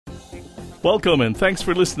Welcome and thanks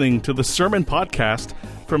for listening to the Sermon Podcast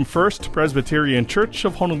from First Presbyterian Church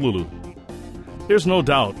of Honolulu. There's no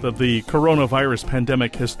doubt that the coronavirus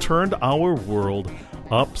pandemic has turned our world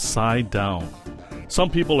upside down. Some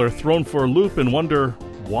people are thrown for a loop and wonder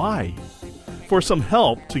why. For some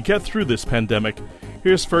help to get through this pandemic,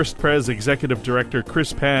 here's First Pres Executive Director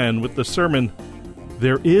Chris Pan with the sermon,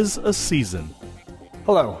 There is a Season.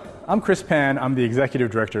 Hello, I'm Chris Pan. I'm the Executive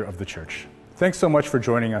Director of the Church. Thanks so much for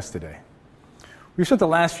joining us today. We've spent the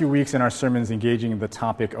last few weeks in our sermons engaging in the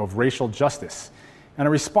topic of racial justice and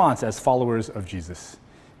a response as followers of Jesus.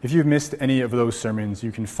 If you've missed any of those sermons,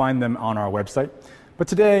 you can find them on our website. But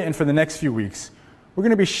today and for the next few weeks, we're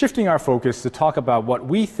going to be shifting our focus to talk about what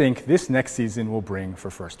we think this next season will bring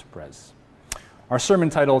for First Pres. Our sermon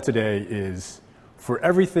title today is, For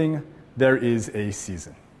Everything There Is a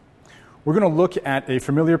Season. We're going to look at a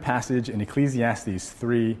familiar passage in Ecclesiastes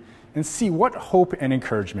 3 and see what hope and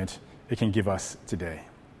encouragement it can give us today.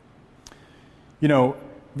 You know,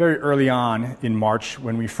 very early on in March,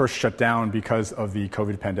 when we first shut down because of the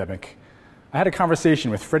COVID pandemic, I had a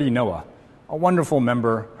conversation with Freddie Noah, a wonderful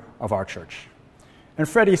member of our church. And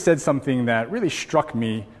Freddie said something that really struck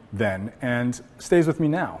me then and stays with me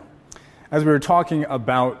now. As we were talking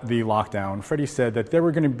about the lockdown, Freddie said that there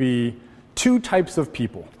were going to be two types of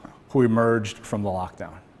people who emerged from the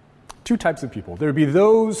lockdown. Two types of people. There would be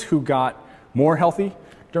those who got more healthy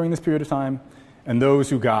during this period of time, and those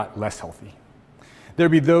who got less healthy.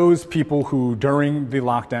 There'd be those people who, during the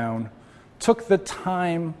lockdown, took the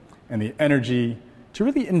time and the energy to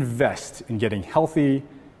really invest in getting healthy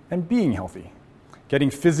and being healthy. Getting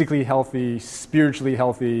physically healthy, spiritually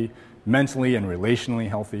healthy, mentally and relationally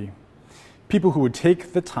healthy. People who would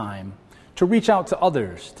take the time to reach out to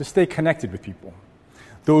others, to stay connected with people.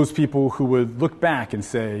 Those people who would look back and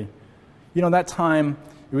say, you know, that time,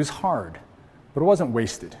 it was hard, but it wasn't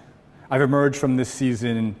wasted. I've emerged from this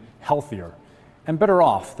season healthier and better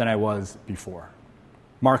off than I was before.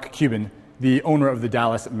 Mark Cuban, the owner of the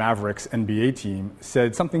Dallas Mavericks NBA team,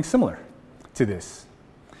 said something similar to this.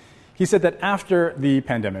 He said that after the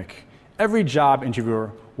pandemic, every job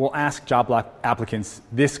interviewer will ask job applicants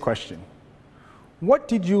this question. What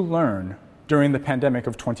did you learn during the pandemic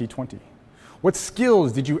of 2020? What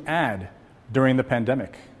skills did you add during the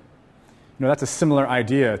pandemic? You know, that's a similar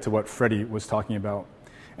idea to what Freddie was talking about.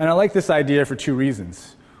 And I like this idea for two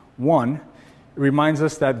reasons. One, it reminds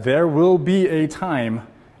us that there will be a time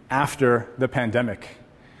after the pandemic.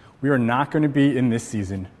 We are not going to be in this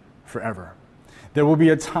season forever. There will be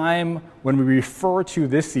a time when we refer to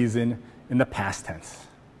this season in the past tense.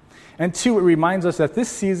 And two, it reminds us that this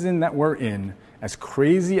season that we're in, as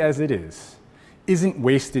crazy as it is, isn't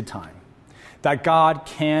wasted time. That God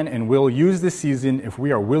can and will use this season if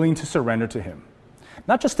we are willing to surrender to Him.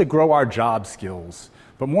 Not just to grow our job skills,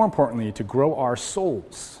 but more importantly, to grow our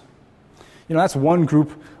souls. You know, that's one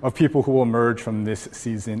group of people who will emerge from this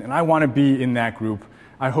season, and I want to be in that group.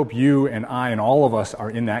 I hope you and I and all of us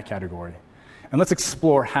are in that category. And let's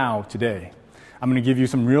explore how today. I'm going to give you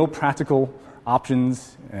some real practical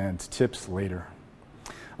options and tips later.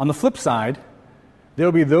 On the flip side, there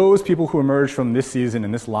will be those people who emerge from this season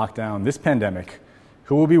and this lockdown, this pandemic,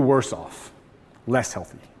 who will be worse off, less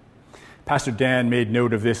healthy. Pastor Dan made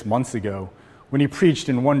note of this months ago when he preached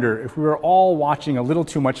and wondered if we were all watching a little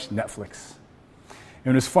too much Netflix.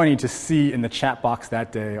 And it was funny to see in the chat box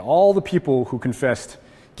that day all the people who confessed,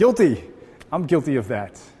 guilty, I'm guilty of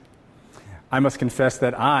that. I must confess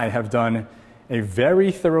that I have done a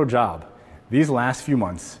very thorough job these last few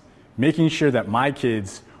months making sure that my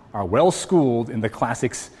kids are well schooled in the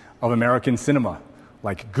classics of American cinema,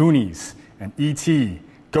 like Goonies and E.T.,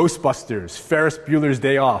 Ghostbusters, Ferris Bueller's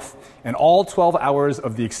Day Off, and all 12 hours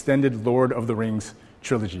of the extended Lord of the Rings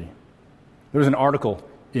trilogy. There was an article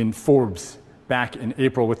in Forbes back in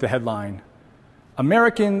April with the headline,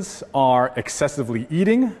 Americans are excessively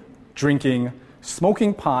eating, drinking,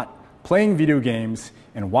 smoking pot, playing video games,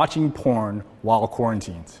 and watching porn while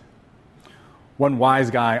quarantined. One wise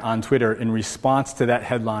guy on Twitter, in response to that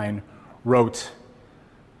headline, wrote,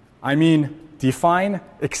 define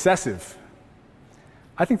excessive.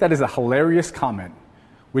 I think that is a hilarious comment,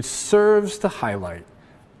 which serves to highlight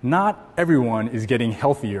not everyone is getting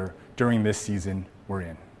healthier during this season we're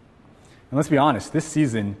in. And let's be honest, this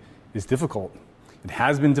season is difficult. It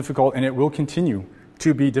has been difficult, and it will continue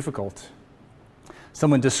to be difficult.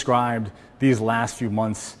 Someone described these last few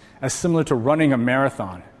months as similar to running a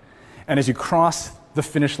marathon. And as you cross the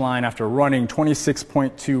finish line after running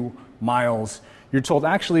 26.2 miles, you're told,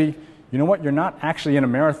 actually, you know what? You're not actually in a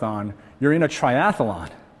marathon. You're in a triathlon.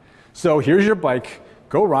 So here's your bike.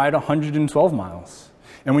 Go ride 112 miles.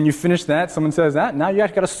 And when you finish that, someone says that, now you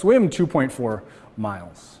got to swim 2.4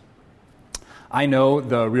 miles. I know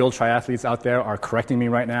the real triathletes out there are correcting me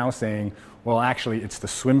right now, saying, well, actually, it's the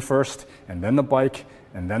swim first, and then the bike,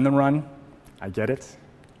 and then the run. I get it.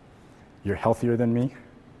 You're healthier than me,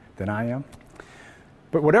 than I am.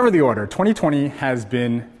 But whatever the order, 2020 has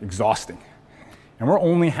been exhausting, and we're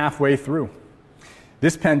only halfway through.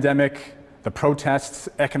 This pandemic, the protests,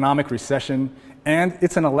 economic recession, and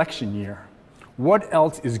it's an election year. What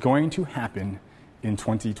else is going to happen in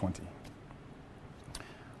 2020?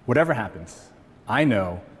 Whatever happens, I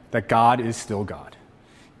know that God is still God.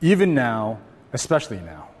 Even now, especially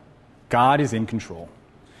now, God is in control.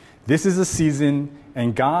 This is a season,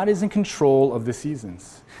 and God is in control of the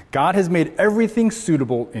seasons. God has made everything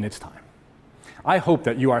suitable in its time. I hope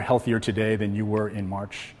that you are healthier today than you were in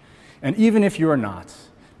March. And even if you are not,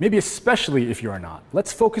 maybe especially if you are not,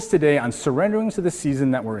 let's focus today on surrendering to the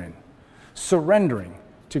season that we're in. Surrendering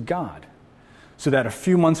to God, so that a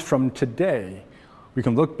few months from today, we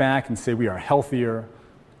can look back and say we are healthier,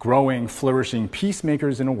 growing, flourishing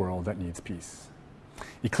peacemakers in a world that needs peace.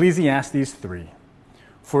 Ecclesiastes 3,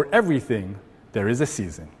 for everything there is a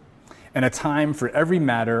season, and a time for every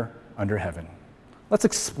matter under heaven. Let's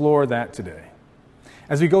explore that today.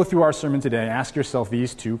 As we go through our sermon today, ask yourself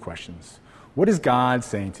these two questions. What is God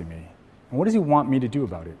saying to me? And what does he want me to do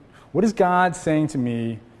about it? What is God saying to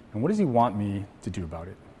me? And what does he want me to do about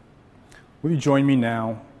it? Will you join me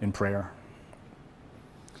now in prayer?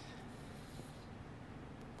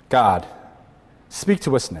 God, speak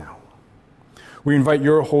to us now. We invite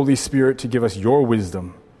your Holy Spirit to give us your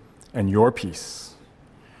wisdom and your peace.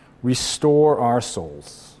 Restore our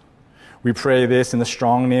souls. We pray this in the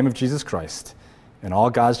strong name of Jesus Christ, and all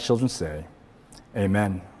God's children say,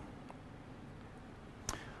 Amen.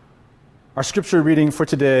 Our scripture reading for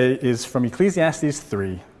today is from Ecclesiastes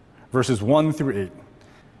 3, verses 1 through 8.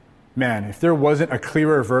 Man, if there wasn't a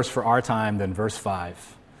clearer verse for our time than verse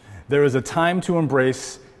 5. There is a time to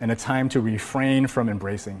embrace and a time to refrain from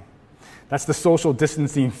embracing. That's the social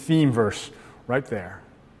distancing theme verse right there.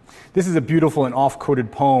 This is a beautiful and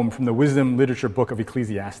oft-quoted poem from the wisdom literature book of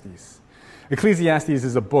Ecclesiastes. Ecclesiastes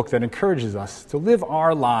is a book that encourages us to live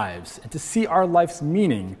our lives and to see our life's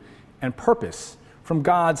meaning and purpose from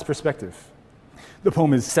God's perspective. The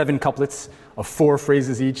poem is 7 couplets of 4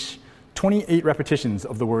 phrases each, 28 repetitions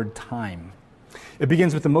of the word time. It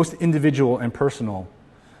begins with the most individual and personal.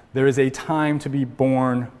 There is a time to be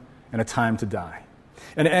born and a time to die.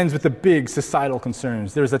 And it ends with the big societal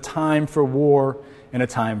concerns. There's a time for war and a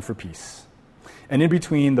time for peace. And in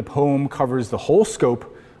between, the poem covers the whole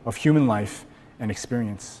scope of human life and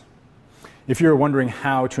experience. If you're wondering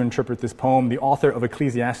how to interpret this poem, the author of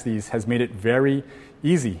Ecclesiastes has made it very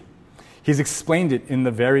easy. He's explained it in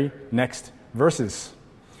the very next verses.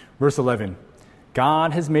 Verse 11,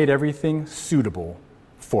 God has made everything suitable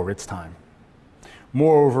for its time.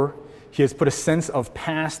 Moreover, he has put a sense of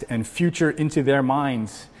past and future into their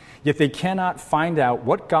minds, yet they cannot find out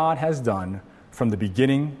what God has done from the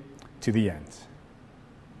beginning to the end.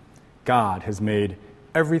 God has made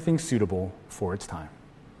everything suitable for its time.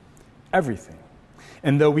 Everything.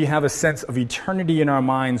 And though we have a sense of eternity in our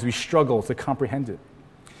minds, we struggle to comprehend it.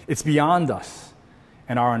 It's beyond us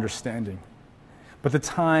and our understanding. But the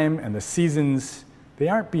time and the seasons, they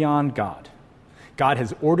aren't beyond God. God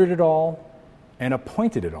has ordered it all and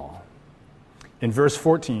appointed it all. In verse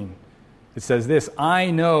 14, it says this,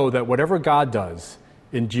 I know that whatever God does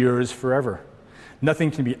endures forever.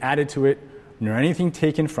 Nothing can be added to it, nor anything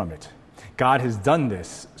taken from it. God has done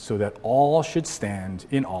this so that all should stand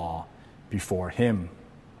in awe before him.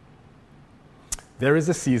 There is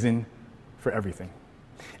a season for everything.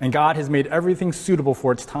 And God has made everything suitable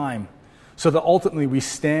for its time, so that ultimately we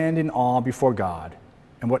stand in awe before God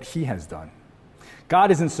and what he has done. God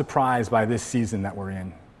isn't surprised by this season that we're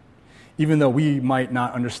in. Even though we might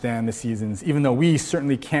not understand the seasons, even though we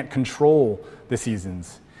certainly can't control the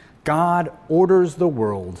seasons, God orders the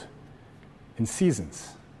world in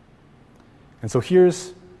seasons. And so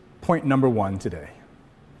here's point number 1 today.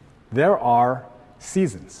 There are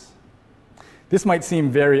seasons. This might seem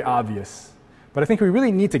very obvious, but I think we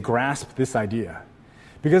really need to grasp this idea,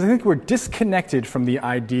 because I think we're disconnected from the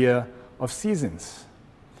idea of seasons,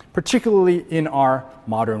 particularly in our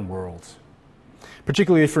modern world.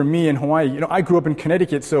 Particularly for me in Hawaii. I grew up in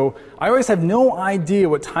Connecticut, so I always have no idea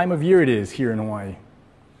what time of year it is here in Hawaii.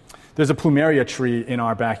 There's a plumeria tree in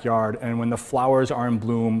our backyard, and when the flowers are in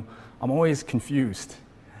bloom, I'm always confused.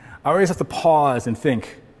 I always have to pause and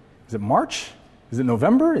think, is it March? Is it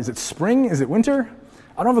November? Is it spring? Is it winter?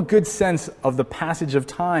 I don't have a good sense of the passage of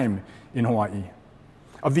time in Hawaii,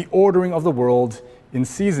 of the ordering of the world in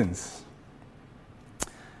seasons.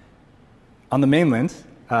 On the mainland,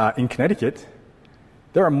 in Connecticut,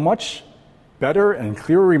 there are much better and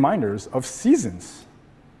clearer reminders of seasons.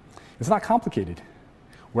 It's not complicated.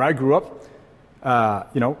 Where I grew up,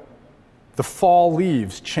 the fall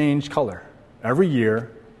leaves change color every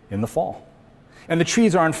year in the fall. And the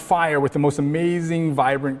trees are on fire with the most amazing,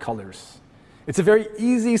 vibrant colors. It's a very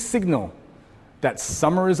easy signal that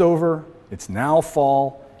summer is over, it's now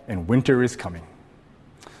fall, and winter is coming.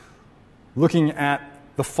 Looking at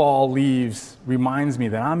the fall leaves reminds me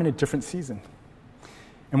that I'm in a different season.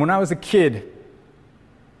 And when I was a kid,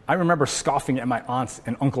 I remember scoffing at my aunts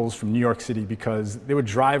and uncles from New York City because they would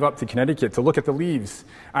drive up to Connecticut to look at the leaves.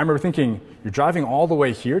 I remember thinking, you're driving all the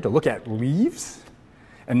way here to look at leaves?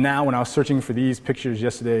 And now when I was searching for these pictures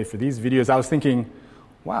yesterday, for these videos, I was thinking,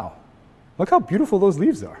 wow, look how beautiful those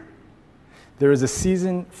leaves are. There is a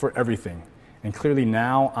season for everything. And clearly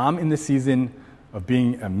now I'm in the season of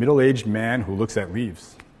being a middle-aged man who looks at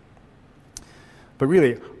leaves. But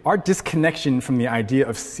really, our disconnection from the idea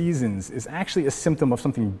of seasons is actually a symptom of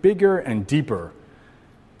something bigger and deeper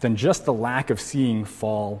than just the lack of seeing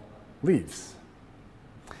fall leaves.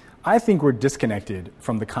 I think we're disconnected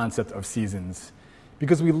from the concept of seasons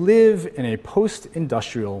because we live in a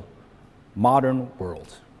post-industrial, modern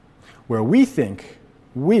world where we think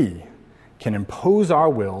we can impose our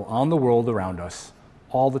will on the world around us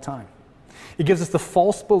all the time. It gives us the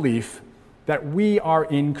false belief that we are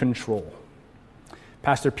in control.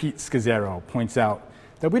 Pastor Pete Scazzaro points out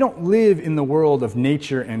that we don't live in the world of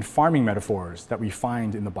nature and farming metaphors that we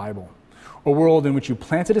find in the Bible, a world in which you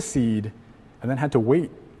planted a seed and then had to wait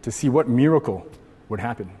to see what miracle would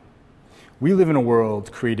happen. We live in a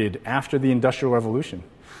world created after the Industrial Revolution.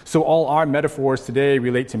 So all our metaphors today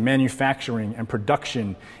relate to manufacturing and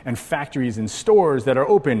production and factories and stores that are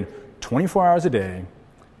open 24 hours a day,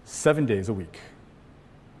 7 days a week.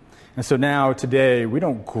 And so now, today, we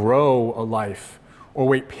don't grow a life or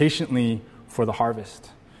wait patiently for the harvest.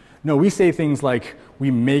 No, we say things like, we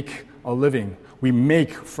make a living, we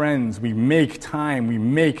make friends, we make time, we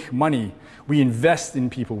make money, we invest in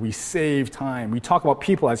people, we save time. We talk about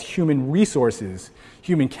people as human resources,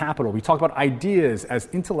 human capital. We talk about ideas as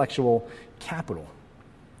intellectual capital.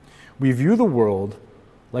 We view the world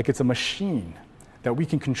like it's a machine that we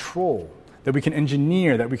can control, that we can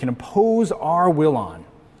engineer, that we can impose our will on,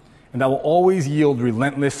 and that will always yield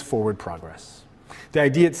relentless forward progress. The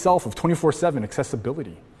idea itself of 24/7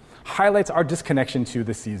 accessibility highlights our disconnection to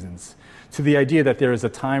the seasons, to the idea that there is a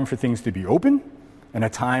time for things to be open and a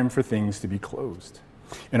time for things to be closed.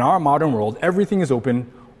 In our modern world, everything is open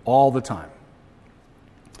all the time.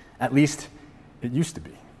 At least it used to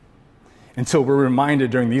be. Until we're reminded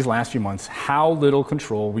during these last few months how little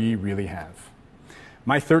control we really have.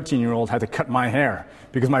 My 13-year-old had to cut my hair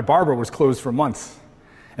because my barber was closed for months.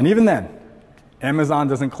 And even then, Amazon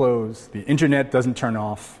doesn't close, the internet doesn't turn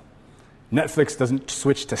off, Netflix doesn't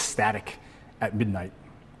switch to static at midnight.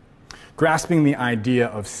 Grasping the idea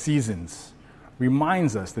of seasons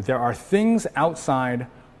reminds us that there are things outside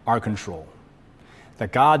our control,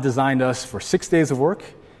 that God designed us for 6 days of work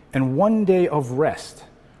and 1 day of rest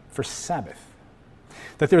for Sabbath,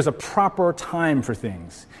 that there's a proper time for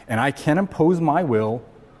things, and I can't impose my will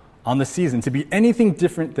on the season to be anything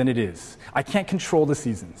different than it is. I can't control the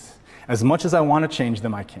seasons. As much as I want to change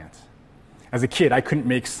them, I can't. As a kid, I couldn't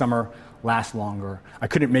make summer last longer. I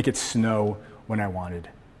couldn't make it snow when I wanted.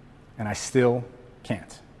 And I still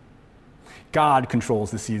can't. God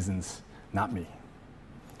controls the seasons, not me.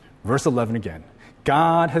 Verse 11 again.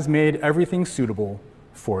 God has made everything suitable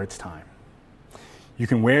for its time. You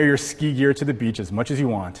can wear your ski gear to the beach as much as you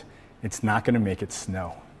want. It's not going to make it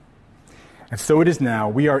snow. And so it is now.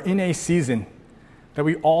 We are in a season that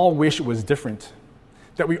we all wish was different,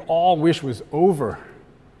 that we all wish was over,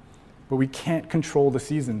 but we can't control the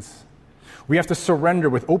seasons. We have to surrender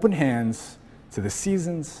with open hands to the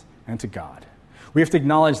seasons and to God. We have to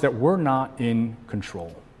acknowledge that we're not in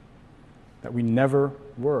control, that we never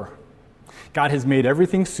were. God has made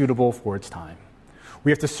everything suitable for its time.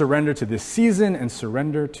 We have to surrender to this season and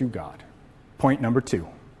surrender to God. Point number 2.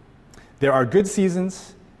 There are good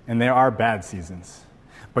seasons and there are bad seasons,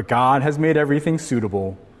 but God has made everything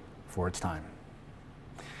suitable for its time.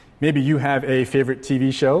 Maybe you have a favorite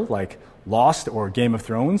TV show like Lost or Game of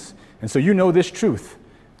Thrones, and so you know this truth.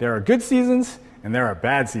 There are good seasons and there are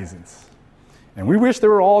bad seasons. And we wish there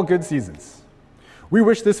were all good seasons. We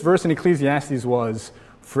wish this verse in Ecclesiastes was,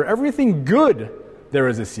 for everything good there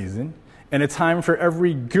is a season, and a time for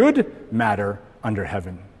every good matter under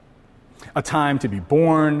heaven. A time to be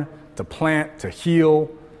born, to plant, to heal,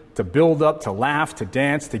 to build up, to laugh, to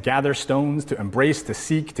dance, to gather stones, to embrace, to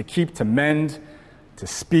seek, to keep, to mend, to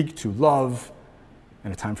speak, to love,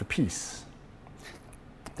 and a time for peace.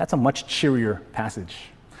 That's a much cheerier passage.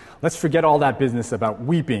 Let's forget all that business about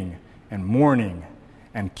weeping and mourning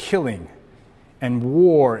and killing and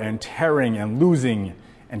war and tearing and losing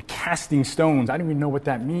and casting stones. I don't even know what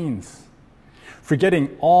that means.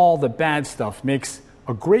 Forgetting all the bad stuff makes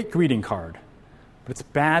a great greeting card, but it's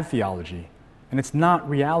bad theology, and it's not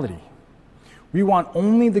reality. We want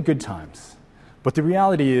only the good times, but the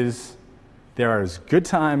reality is there are good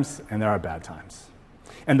times and there are bad times.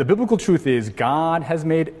 And the biblical truth is God has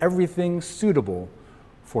made everything suitable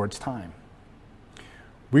for its time.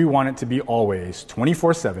 We want it to be always,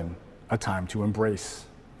 24/7, a time to embrace.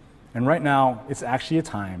 And right now, it's actually a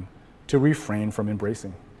time to refrain from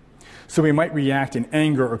embracing. So we might react in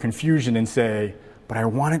anger or confusion and say, but I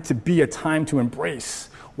want it to be a time to embrace.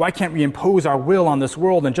 Why can't we impose our will on this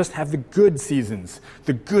world and just have the good seasons,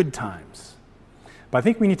 the good times? But I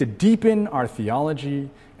think we need to deepen our theology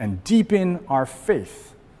and deepen our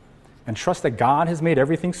faith and trust that God has made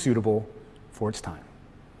everything suitable for its time,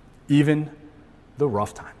 even the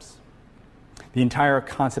rough times. The entire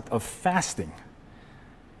concept of fasting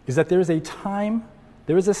is that there is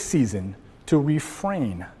a season to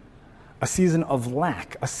refrain, a season of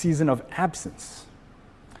lack, a season of absence.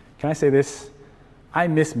 Can I say this? I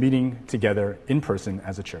miss meeting together in person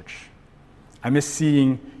as a church. I miss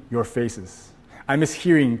seeing your faces. I miss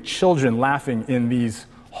hearing children laughing in these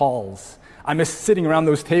halls. I miss sitting around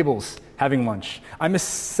those tables having lunch. I miss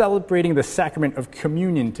celebrating the sacrament of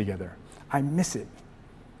communion together. I miss it.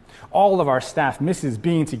 All of our staff misses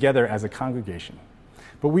being together as a congregation.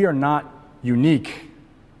 But we are not unique.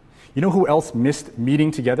 You know who else missed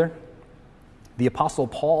meeting together? The Apostle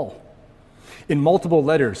Paul. In multiple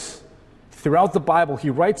letters throughout the Bible, he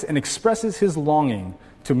writes and expresses his longing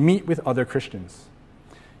to meet with other Christians.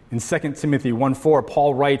 In 2 Timothy 1:4,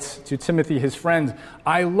 Paul writes to Timothy, his friend,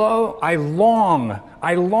 I long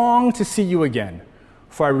to see you again,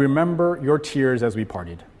 for I remember your tears as we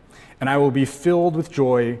parted, and I will be filled with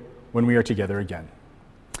joy when we are together again.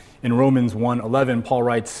 In Romans 1:11, Paul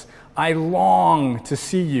writes, I long to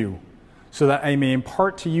see you so that I may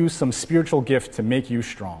impart to you some spiritual gift to make you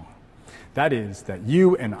strong. That is, that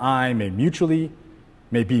you and I may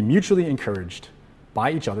be mutually encouraged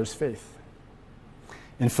by each other's faith.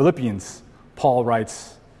 In Philippians, Paul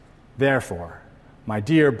writes, therefore, my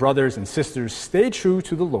dear brothers and sisters, stay true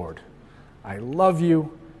to the Lord. I love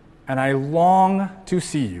you and I long to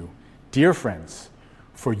see you, dear friends,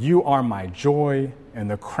 for you are my joy and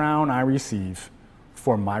the crown I receive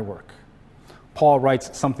for my work. Paul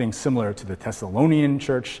writes something similar to the Thessalonian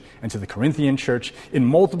church and to the Corinthian church. In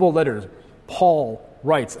multiple letters, Paul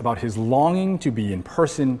writes about his longing to be in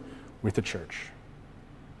person with the church.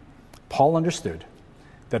 Paul understood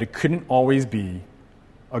that it couldn't always be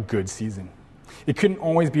a good season. It couldn't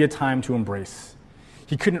always be a time to embrace.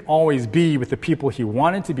 He couldn't always be with the people he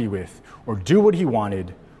wanted to be with or do what he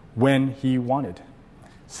wanted when he wanted.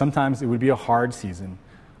 Sometimes it would be a hard season,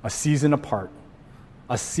 a season apart,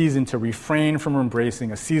 a season to refrain from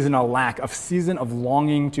embracing, a season of lack, a season of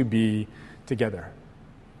longing to be together.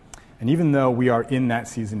 And even though we are in that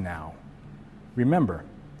season now, remember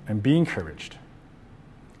and be encouraged.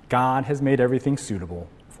 God has made everything suitable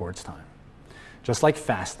for its time. Just like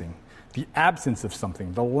fasting, the absence of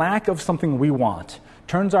something, the lack of something we want,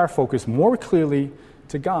 turns our focus more clearly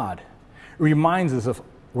to God. It reminds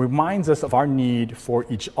us of our need for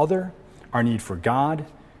each other, our need for God,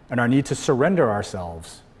 and our need to surrender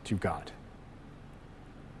ourselves to God.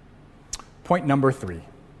 Point number 3.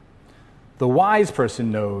 The wise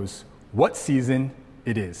person knows what season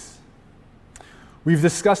it is. We've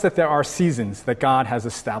discussed that there are seasons that God has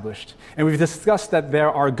established, and we've discussed that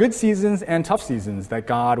there are good seasons and tough seasons that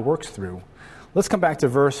God works through. Let's come back to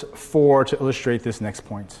verse 4 to illustrate this next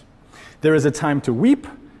point. There is a time to weep,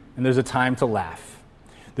 and there's a time to laugh.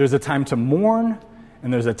 There's a time to mourn,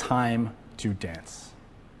 and there's a time to dance.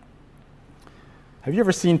 Have you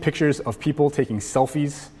ever seen pictures of people taking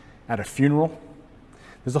selfies at a funeral?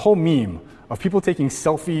 There's a whole meme of people taking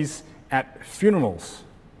selfies at funerals.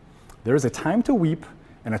 There is a time to weep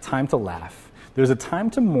and a time to laugh. There's a time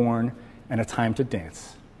to mourn and a time to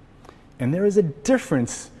dance. And there is a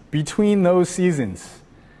difference between those seasons.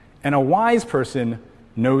 And a wise person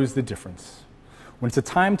knows the difference. When it's a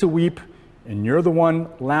time to weep and you're the one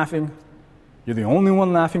laughing, you're the only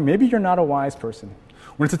one laughing, maybe you're not a wise person.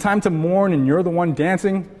 When it's a time to mourn and you're the one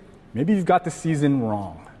dancing, maybe you've got the season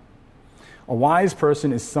wrong. A wise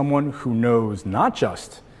person is someone who knows not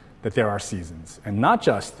just that there are seasons, and not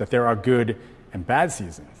just that there are good and bad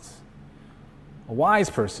seasons. A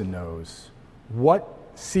wise person knows what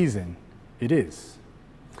season it is.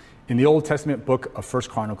 In the Old Testament book of 1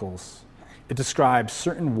 Chronicles, it describes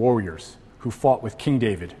certain warriors who fought with King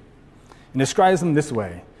David. And describes them this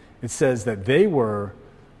way. It says that they were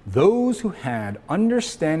those who had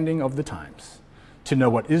understanding of the times to know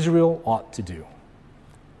what Israel ought to do.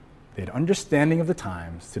 They had understanding of the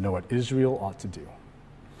times to know what Israel ought to do.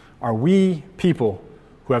 Are we people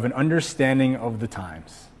who have an understanding of the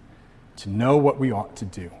times to know what we ought to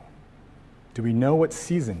do? Do we know what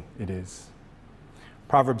season it is?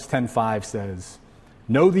 Proverbs 10:5 says,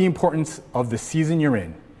 "Know the importance of the season you're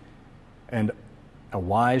in, and a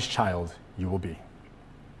wise child you will be."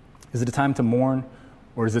 Is it a time to mourn,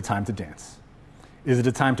 or is it time to dance? Is it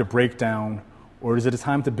a time to break down, or is it a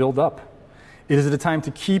time to build up? Is it a time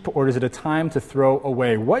to keep, or is it a time to throw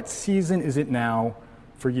away? What season is it now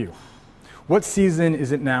for you? What season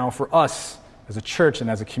is it now for us as a church and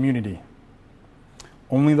as a community?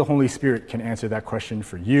 Only the Holy Spirit can answer that question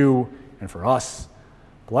for you and for us.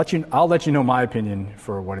 But I'll let you know my opinion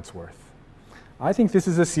for what it's worth. I think this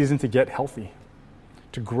is a season to get healthy,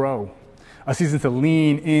 to grow, a season to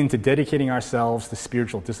lean into dedicating ourselves to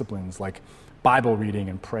spiritual disciplines like Bible reading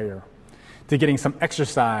and prayer, to getting some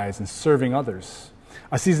exercise and serving others,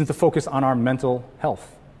 a season to focus on our mental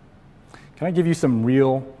health. Can I give you some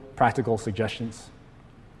real practical suggestions?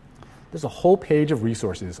 There's a whole page of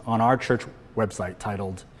resources on our church website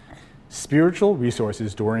titled Spiritual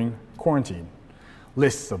Resources During Quarantine.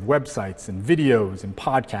 Lists of websites and videos and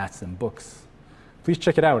podcasts and books. Please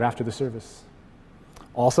check it out after the service.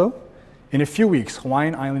 Also, in a few weeks,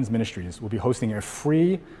 Hawaiian Islands Ministries will be hosting a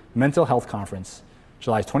free mental health conference,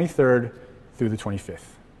 July 23rd through the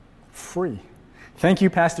 25th. Free. Thank you,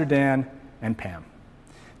 Pastor Dan and Pam.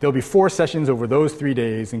 There'll be 4 sessions over those 3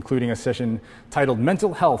 days, including a session titled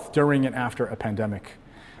Mental Health During and After a Pandemic,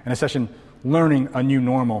 and a session Learning a New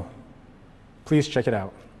Normal. Please check it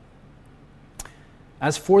out.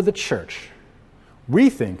 As for the church, we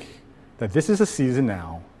think that this is a season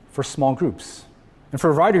now for small groups. And for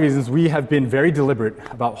a variety of reasons, we have been very deliberate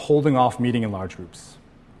about holding off meeting in large groups.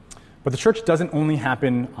 But the church doesn't only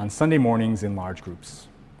happen on Sunday mornings in large groups.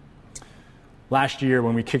 Last year,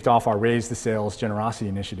 when we kicked off our Raise the Sales Generosity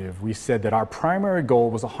Initiative, we said that our primary goal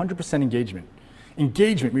was 100% engagement.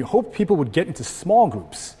 Engagement, we hoped people would get into small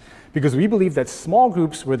groups because we believed that small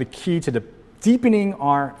groups were the key to deepening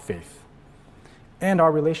our faith and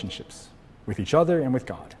our relationships with each other and with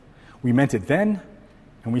God. We meant it then,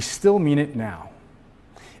 and we still mean it now.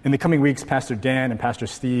 In the coming weeks, Pastor Dan and Pastor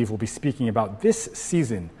Steve will be speaking about this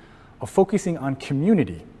season of focusing on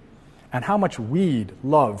community and how much we'd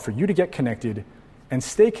love for you to get connected and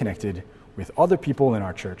stay connected with other people in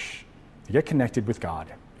our church, to get connected with God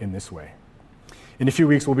in this way. In a few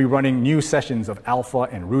weeks, we'll be running new sessions of Alpha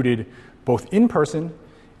and Rooted, both in person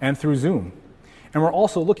and through Zoom. And we're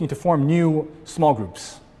also looking to form new small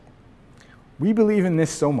groups. We believe in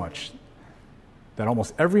this so much that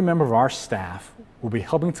almost every member of our staff will be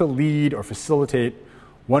helping to lead or facilitate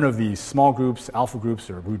one of these small groups, alpha groups,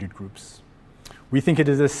 or rooted groups. We think it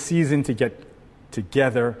is a season to get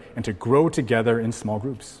together and to grow together in small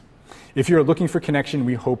groups. If you're looking for connection,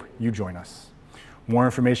 we hope you join us. More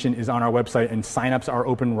information is on our website, and sign-ups are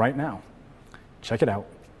open right now. Check it out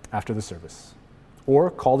after the service.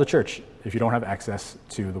 Or call the church if you don't have access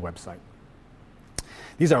to the website.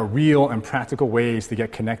 These are real and practical ways to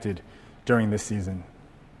get connected during this season.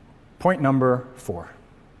 Point number 4.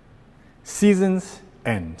 Seasons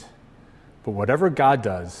end, but whatever God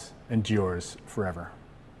does endures forever.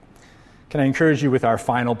 Can I encourage you with our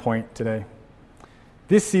final point today?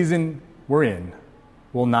 This season we're in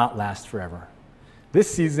will not last forever. This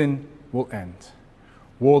season will end.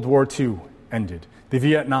 World War II ended. The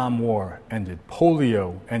Vietnam War ended.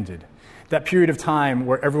 Polio ended. That period of time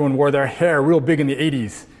where everyone wore their hair real big in the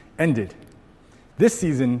 80s ended. This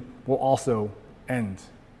season will also end.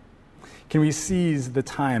 Can we seize the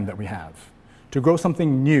time that we have to grow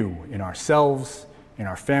something new in ourselves, in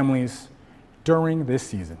our families, during this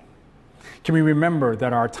season? Can we remember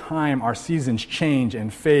that our time, our seasons change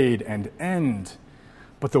and fade and end,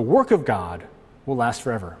 but the work of God will last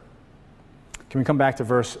forever? Can we come back to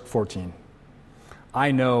verse 14?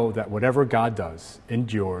 I know that whatever God does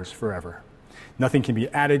endures forever. Nothing can be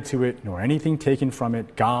added to it, nor anything taken from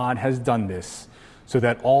it. God has done this so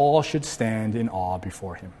that all should stand in awe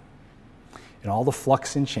before him. In all the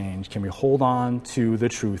flux and change, can we hold on to the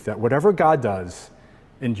truth that whatever God does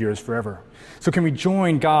endures forever? So can we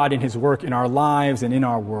join God in his work in our lives and in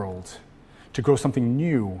our world to grow something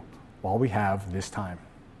new while we have this time?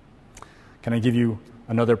 Can I give you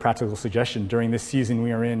another practical suggestion during this season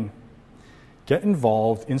we are in? Get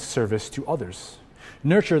involved in service to others.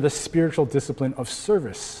 Nurture the spiritual discipline of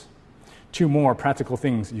service. 2 more practical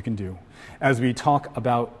things you can do. As we talk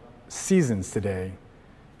about seasons today,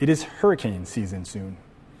 it is hurricane season soon.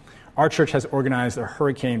 Our church has organized a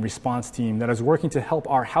hurricane response team that is working to help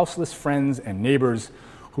our houseless friends and neighbors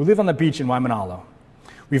who live on the beach in Waimanalo.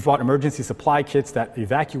 We've bought emergency supply kits that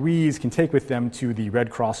evacuees can take with them to the Red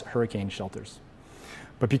Cross hurricane shelters.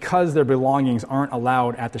 But because their belongings aren't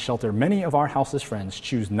allowed at the shelter, many of our houseless friends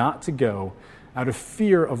choose not to go out of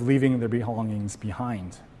fear of leaving their belongings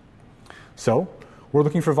behind. So, we're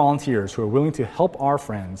looking for volunteers who are willing to help our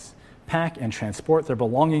friends pack and transport their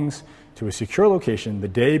belongings to a secure location the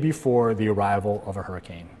day before the arrival of a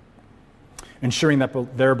hurricane. Ensuring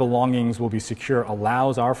that their belongings will be secure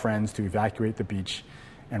allows our friends to evacuate the beach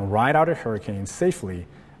and ride out a hurricane safely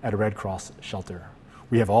at a Red Cross shelter.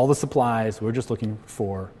 We have all the supplies, we're just looking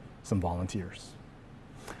for some volunteers.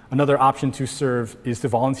 Another option to serve is to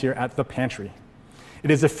volunteer at the pantry.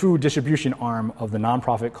 It is a food distribution arm of the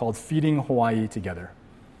nonprofit called Feeding Hawaii Together.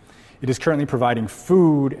 It is currently providing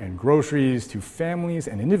food and groceries to families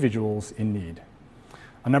and individuals in need.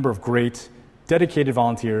 A number of great, dedicated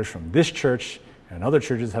volunteers from this church and other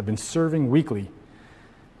churches have been serving weekly,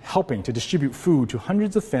 helping to distribute food to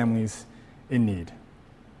hundreds of families in need.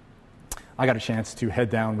 I got a chance to head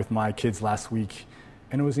down with my kids last week,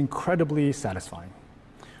 and it was incredibly satisfying.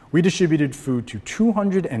 We distributed food to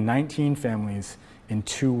 219 families in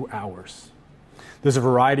 2 hours. There's a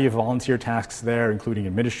variety of volunteer tasks there, including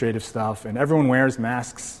administrative stuff, and everyone wears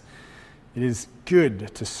masks. It is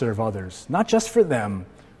good to serve others, not just for them,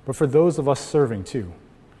 but for those of us serving too.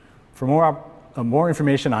 For more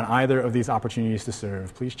information on either of these opportunities to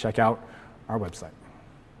serve, please check out our website.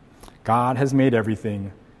 God has made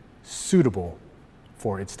everything suitable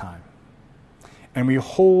for its time. And we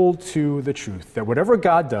hold to the truth that whatever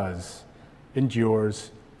God does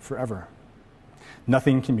endures forever.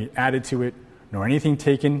 Nothing can be added to it, nor anything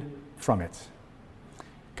taken from it.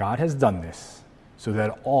 God has done this so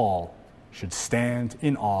that all should stand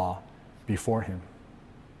in awe before him.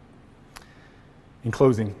 In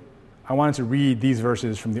closing, I wanted to read these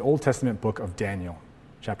verses from the Old Testament book of Daniel,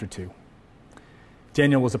 chapter 2.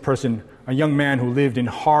 Daniel was a young man who lived in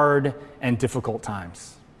hard and difficult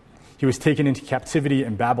times. He was taken into captivity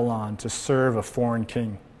in Babylon to serve a foreign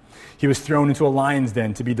king. He was thrown into a lion's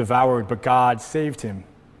den to be devoured, but God saved him.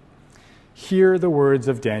 Hear the words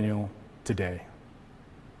of Daniel today.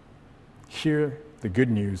 Hear the good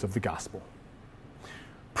news of the gospel.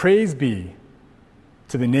 Praise be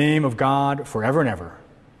to the name of God forever and ever.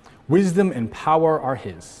 Wisdom and power are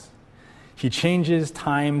his. He changes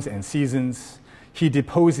times and seasons. He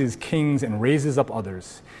deposes kings and raises up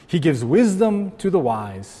others. He gives wisdom to the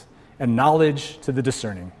wise and knowledge to the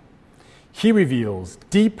discerning. He reveals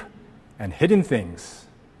deep and hidden things.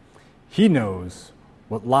 He knows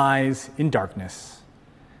what lies in darkness,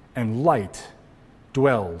 and light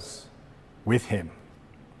dwells with him.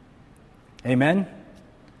 Amen?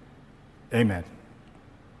 Amen.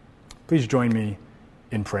 Please join me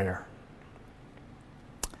in prayer.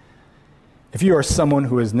 If you are someone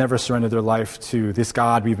who has never surrendered their life to this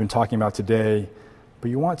God we've been talking about today,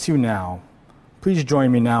 but you want to now, please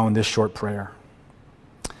join me now in this short prayer.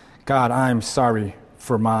 God, I'm sorry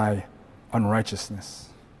for my unrighteousness.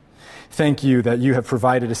 Thank you that you have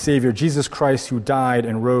provided a Savior, Jesus Christ, who died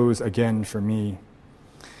and rose again for me.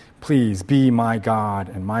 Please be my God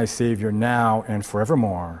and my Savior now and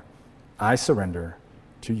forevermore. I surrender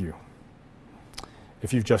to you.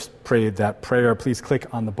 If you've just prayed that prayer, please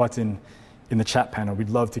click on the button in the chat panel. We'd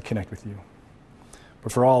love to connect with you.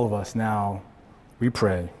 But for all of us now, we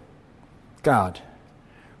pray, God,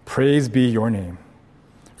 praise be your name,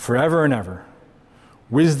 forever and ever.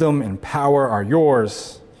 Wisdom and power are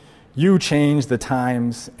yours. You change the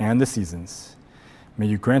times and the seasons. May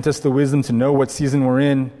you grant us the wisdom to know what season we're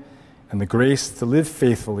in and the grace to live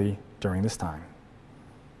faithfully during this time.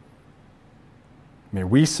 May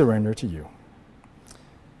we surrender to you.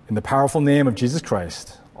 In the powerful name of Jesus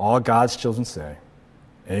Christ, all God's children say,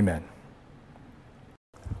 amen.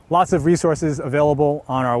 Lots of resources available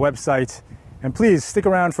on our website, and please stick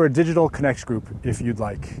around for a digital Connect group if you'd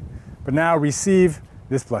like. But now receive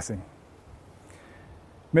this blessing.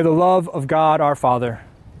 May the love of God our Father,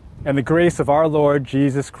 and the grace of our Lord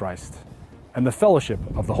Jesus Christ, and the fellowship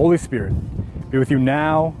of the Holy Spirit be with you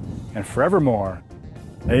now and forevermore.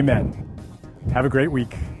 Amen. Have a great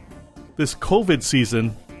week. This COVID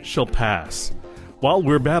season shall pass. While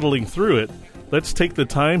we're battling through it, let's take the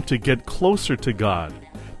time to get closer to God,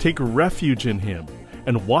 take refuge in Him,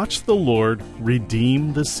 and watch the Lord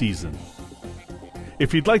redeem the season.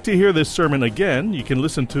 If you'd like to hear this sermon again, you can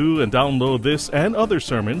listen to and download this and other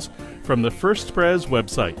sermons from the First Pres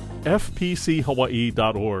website,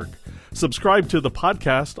 fpchawaii.org. Subscribe to the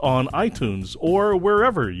podcast on iTunes or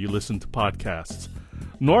wherever you listen to podcasts.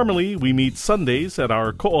 Normally, we meet Sundays at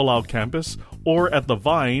our Ko'olau campus or at the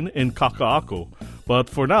Vine in Kaka'ako.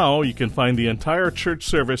 But for now, you can find the entire church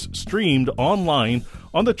service streamed online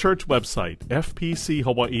on the church website,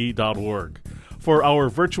 fpchawaii.org. For our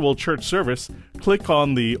virtual church service, click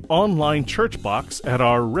on the online church box at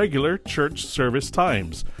our regular church service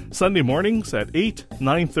times, Sunday mornings at 8,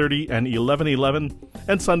 9:30, and 11:11,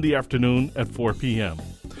 and Sunday afternoon at 4 p.m.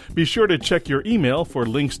 Be sure to check your email for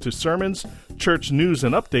links to sermons, church news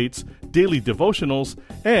and updates, daily devotionals,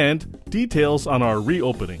 and details on our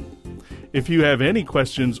reopening. If you have any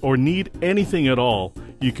questions or need anything at all,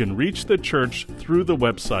 you can reach the church through the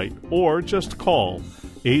website or just call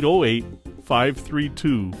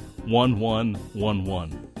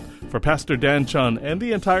 808-532-1111. For Pastor Dan Chun and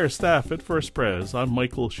the entire staff at First Pres, I'm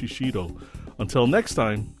Michael Shishido. Until next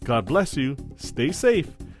time, God bless you, stay safe,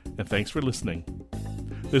 and thanks for listening.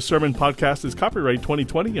 This sermon podcast is copyright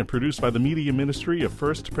 2020 and produced by the Media Ministry of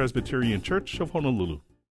First Presbyterian Church of Honolulu.